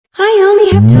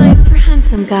have time for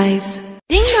handsome guys.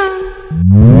 Ding dong!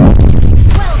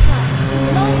 Welcome to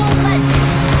Mobile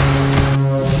Legends!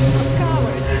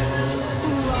 Cowards!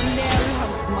 Run there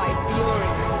has my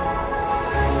fury.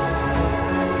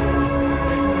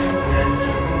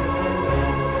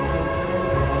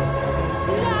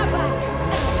 Lava!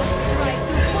 Try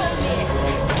to pull me!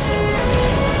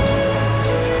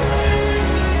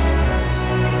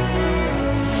 My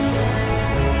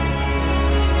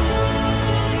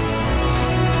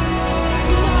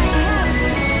hands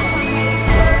are my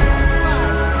first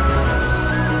blood!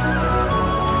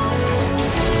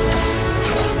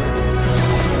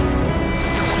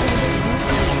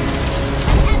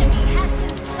 An enemy has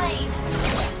been slain.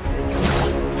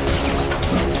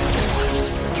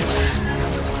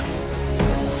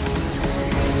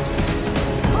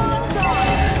 Hold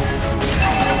on!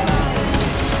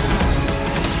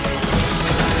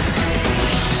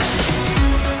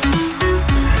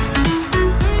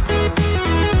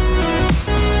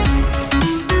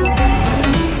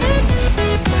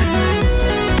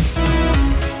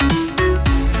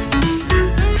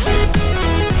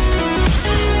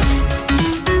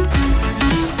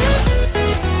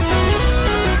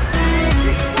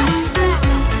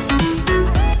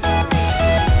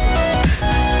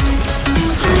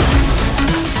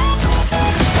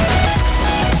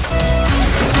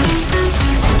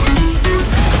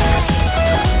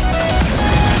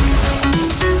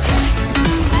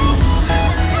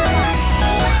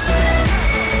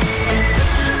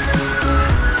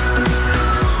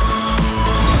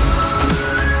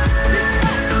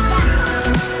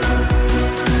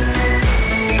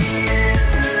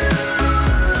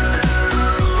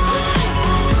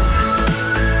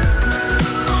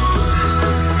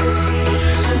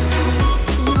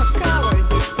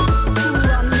 Cowards!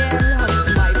 Run there has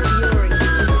my fury.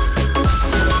 My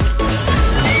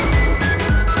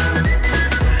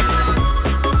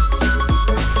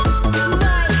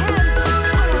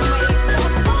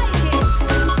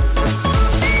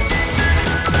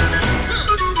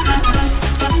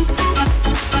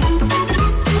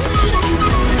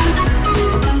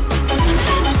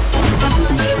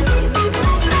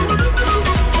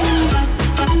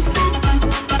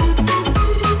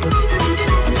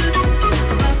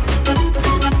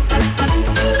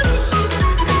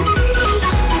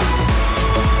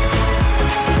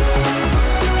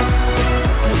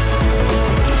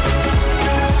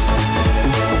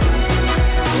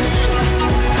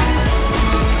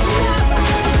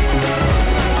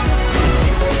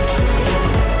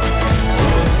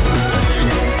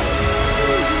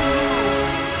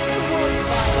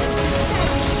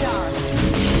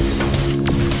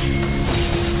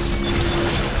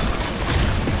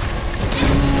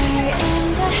hands are made for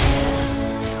fighting.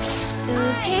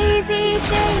 Those hazy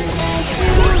days I do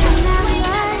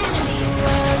remember. We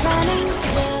were running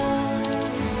still,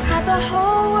 had the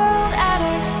whole world at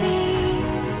our feet,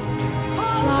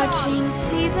 watching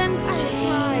seasons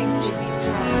change.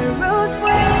 Our roads were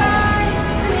lined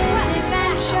with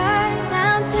adventure,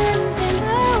 mountains in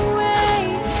the way,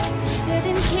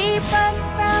 couldn't keep us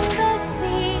from the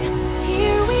sea.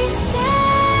 Here we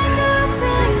stand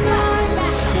open arms.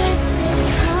 This is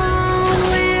home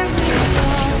where we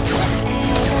go,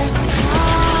 ever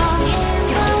strong in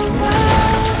the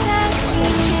world that we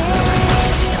made.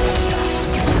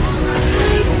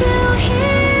 We still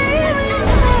hear in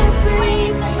the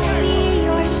breeze, see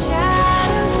your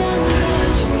shadows in the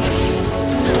trees,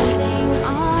 holding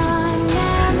on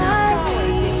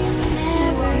memories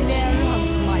never Run there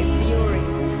has my change. fury.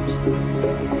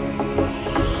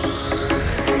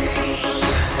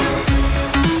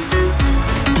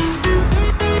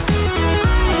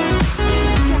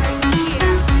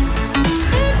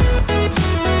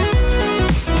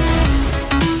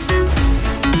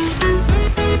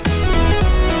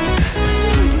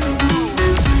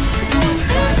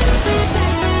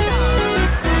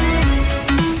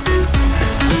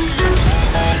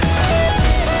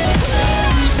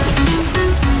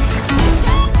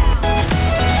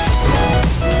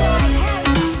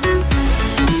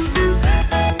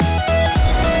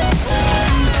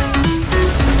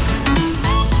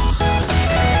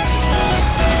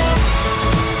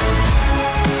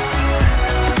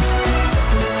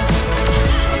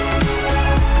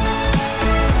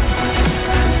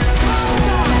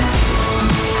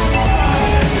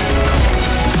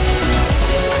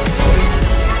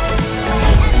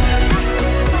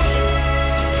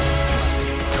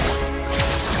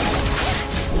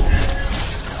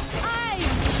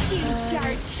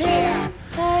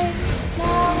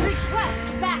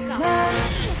 Request backup!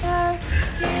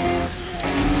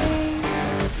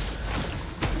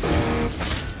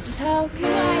 How can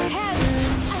My hands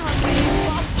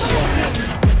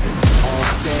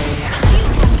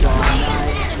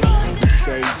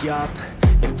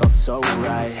so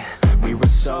right. We were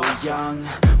so young,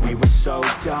 we were so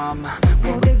dumb. We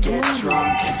would get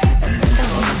drunk and then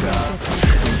hook up.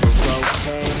 We were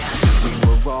okay, we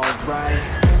were alright,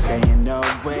 staying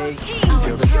awake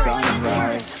till the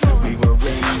sunrise. We were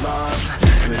in love,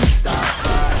 couldn't stop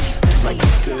us, like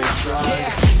a good drug,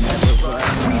 never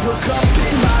was. We hook up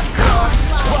in my car,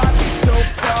 driving so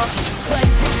far,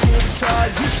 playing guitar.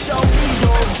 You show me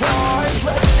your heart,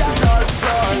 let down our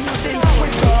guards, think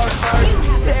with our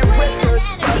hearts, stare with the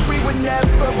stars. We were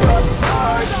never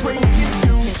apart, drinking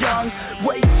too young,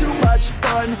 way too much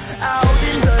fun, out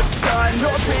in the sun,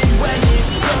 hoping when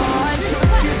it's gone.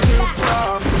 Took you to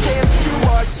prom, dance to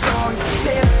our song,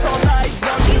 dance all night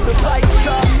long till the lights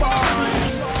come on.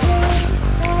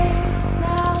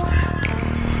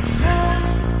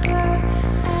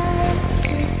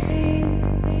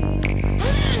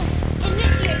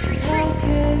 Initiate retreat.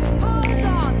 Hold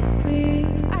on.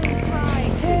 I'm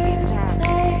trying to get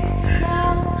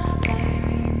down.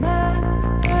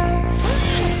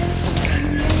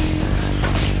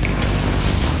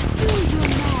 Do you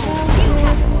know you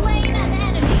have slain an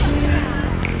enemy?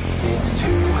 It's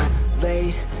too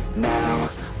late now,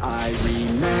 I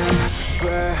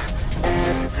remember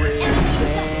everything.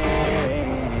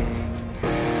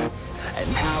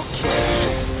 And how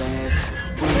careless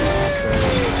we could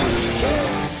be.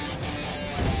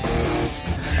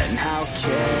 And how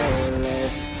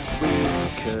careless we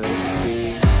could be.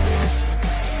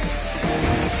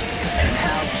 And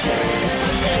how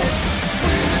careless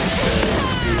we could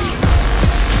be.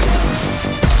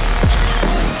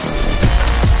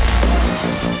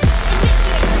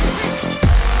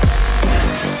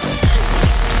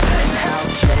 And how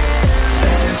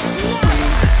careless we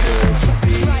could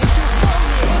be.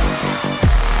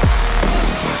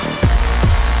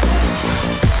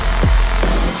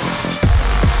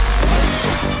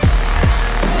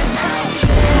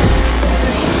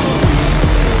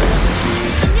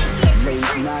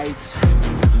 Late nights,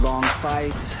 long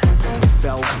fights, it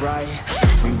felt right,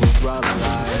 we were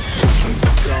alive. We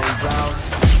would go out,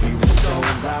 we were so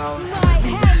loud,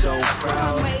 we were so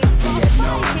proud, we had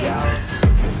no doubts.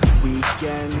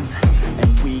 Weekends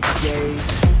and weekdays,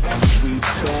 we'd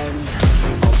spend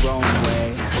our own way.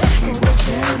 We were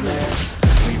careless,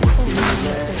 we were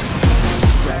fearless,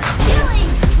 reckless,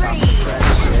 time was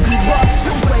precious. We loved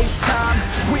to waste time,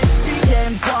 whiskey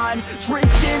and wine,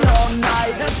 drinking all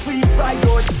night, asleep by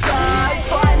your side.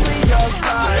 Finally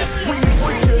arrived, we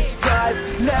would just drive,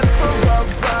 never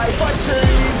arrive. Our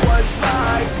journey was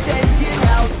life, staying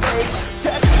out late,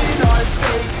 testing our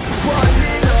fate,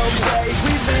 running away.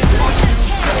 We live for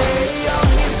today,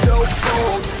 young and so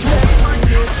bold, never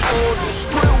get old.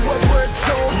 Screw what we're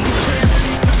told, we can't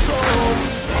be controlled.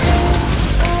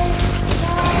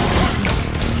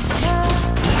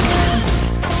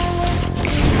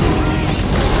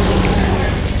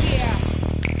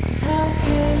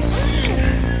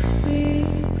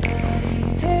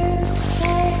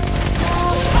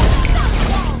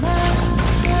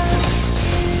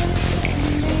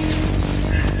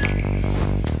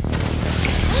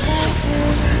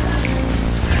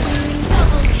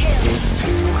 It's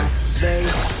too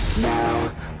late now,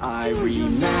 I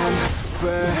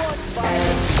remember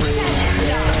everything.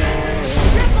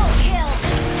 Triple kill.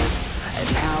 And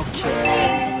how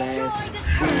careless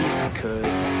we could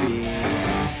be.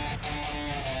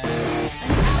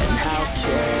 And how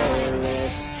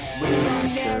careless we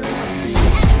could be.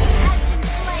 Has been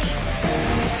slain.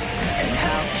 And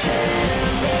how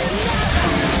careless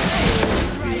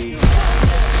we could be.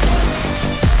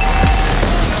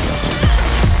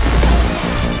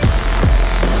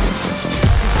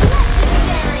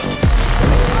 Legendary.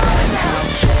 And how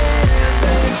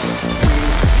careless we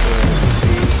could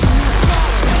be.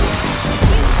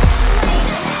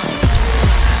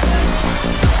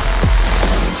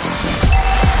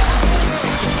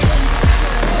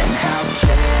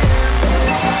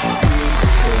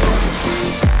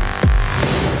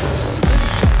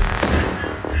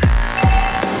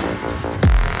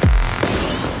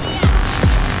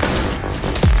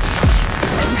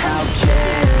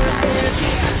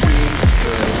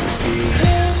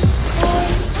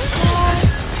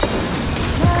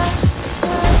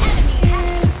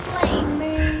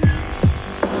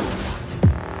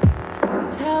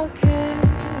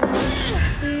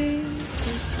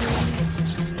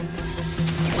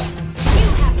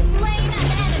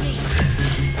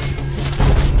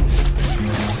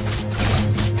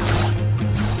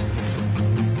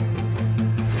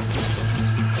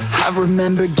 I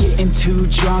remember getting too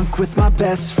drunk with my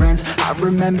best friends. I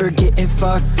remember getting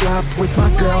fucked up with my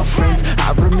girlfriends.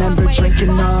 I remember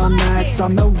drinking all nights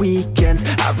on the weekends.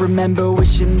 I remember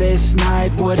wishing this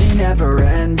night wouldn't ever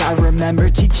end. I remember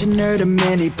teaching her to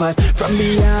mini-putt from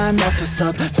beyond, that's what's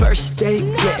up. First date,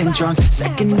 getting drunk.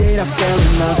 Second date, I fell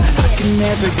in love. I can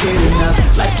never get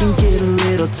enough. Life can get a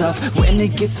little tough when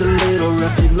it gets a little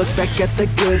rough. You look back at the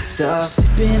good stuff.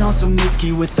 Sipping on some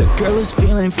whiskey with a girl who's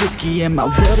feeling frisky, and my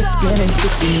world is spinning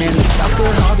tipsy. Man, this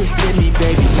alcohol just hit me,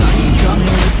 baby. Are you coming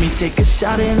with me? Take a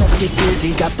shot and let's get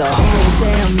busy. Got the whole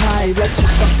damn night, let's do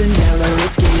something hella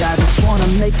risky. I just wanna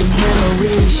make a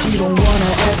memory. She don't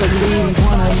wanna ever leave,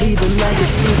 wanna leave a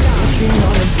legacy. Sipping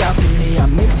on the balcony,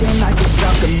 I'm mixing like it's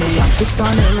alchemy. I'm fixed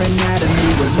on her anatomy.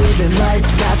 We're living life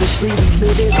lavishly, we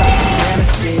live it like a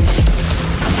fantasy.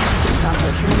 Sometimes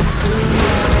I drink too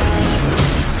much,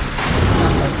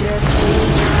 sometimes I get too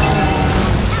drunk,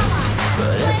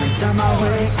 but every time I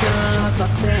wake up I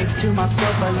think to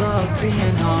myself I love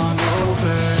being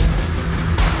hungover.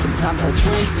 Sometimes I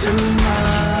drink too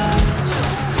much,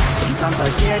 sometimes I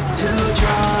get too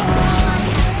drunk,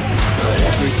 but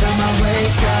every time I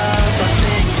wake up I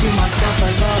think to myself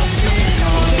I love being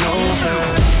hungover.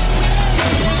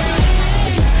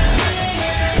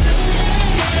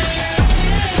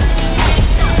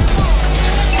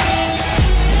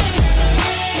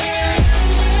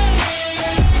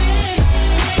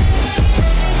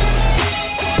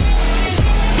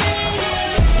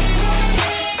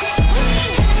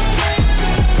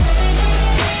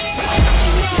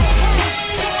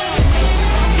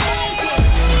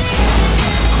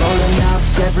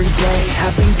 Every day,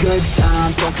 having good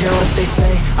times. Don't care what they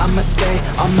say, I'ma stay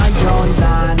on my own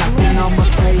line. I can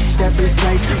almost taste every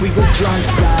place we were drunk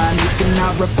on. You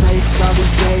cannot replace all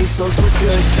these days, those were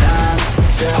good times.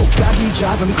 Oh God, you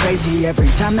drive them crazy every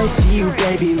time they see you,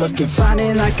 baby. Looking fine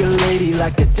and like a lady,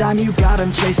 like a dime you got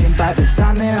them chasing. By the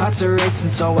sign their hearts are racing,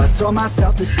 so I told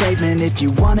myself the statement: if you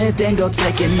want it, then go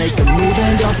take it. Make a move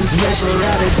and don't be patient. Never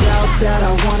had a doubt that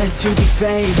I wanted to be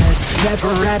famous.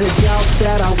 Never had a doubt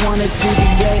that I wanted to be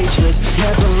ageless.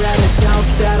 Never had a doubt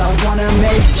that I wanna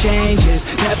make changes.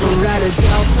 Never had a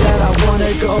doubt that I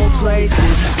wanna go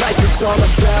places. Life is all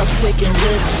about taking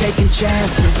risks, taking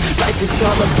chances. Life is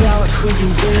all about who you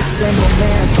with and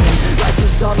romancing. Life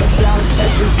is all about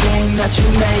everything that you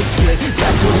make it.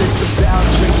 That's what it's about.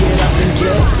 Drink it up and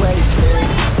get wasted.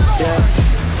 Yeah.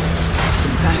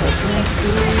 Sometimes I drink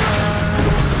too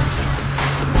much,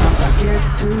 sometimes I get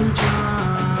too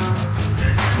drunk,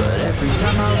 but every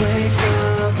time I wake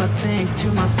up I think to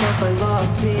myself I love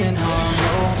being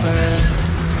hungover.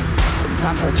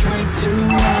 Sometimes I drink too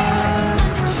much,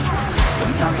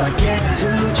 sometimes I get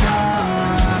too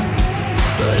drunk,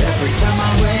 but every time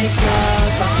I wake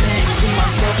up I think to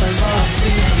myself I love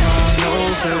being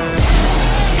hungover.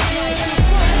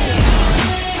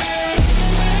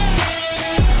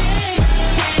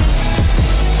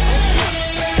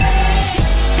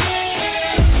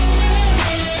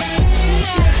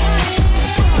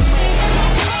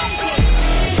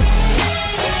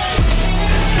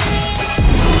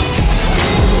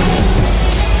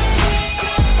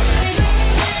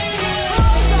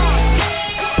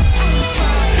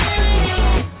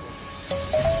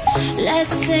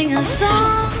 Let's sing a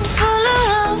song full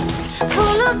of hope,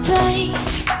 full of pain.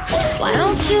 Why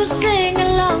don't you sing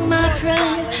along, my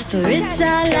friend? For it's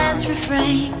our last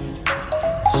refrain.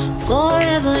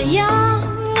 Forever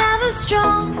young, ever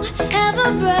strong,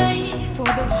 ever brave.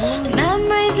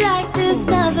 Memories like this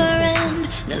never end.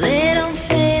 No, they don't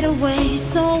fade away.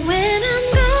 So when I'm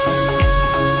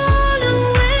gone,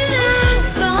 oh, when I'm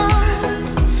gone,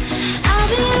 I'll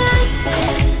be right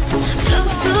there,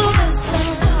 close to the sun.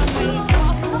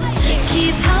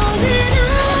 Keep holding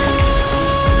on,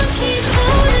 keep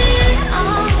holding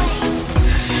on,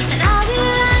 and I'll be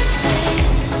right there,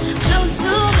 close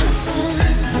to the sun,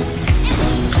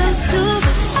 close to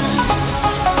the sun.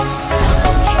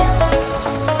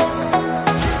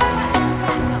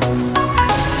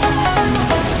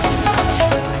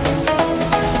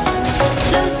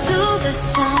 Close to the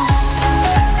sun.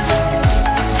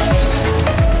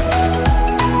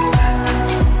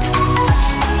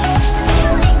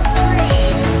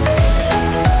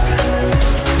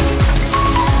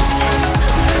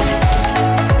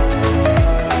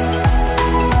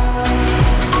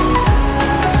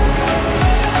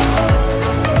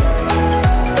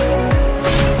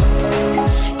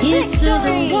 Here's to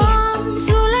the ones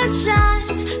who let shine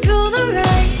through the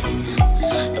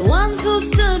rain, the ones who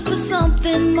stood for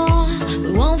something more.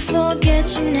 We won't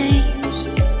forget your name.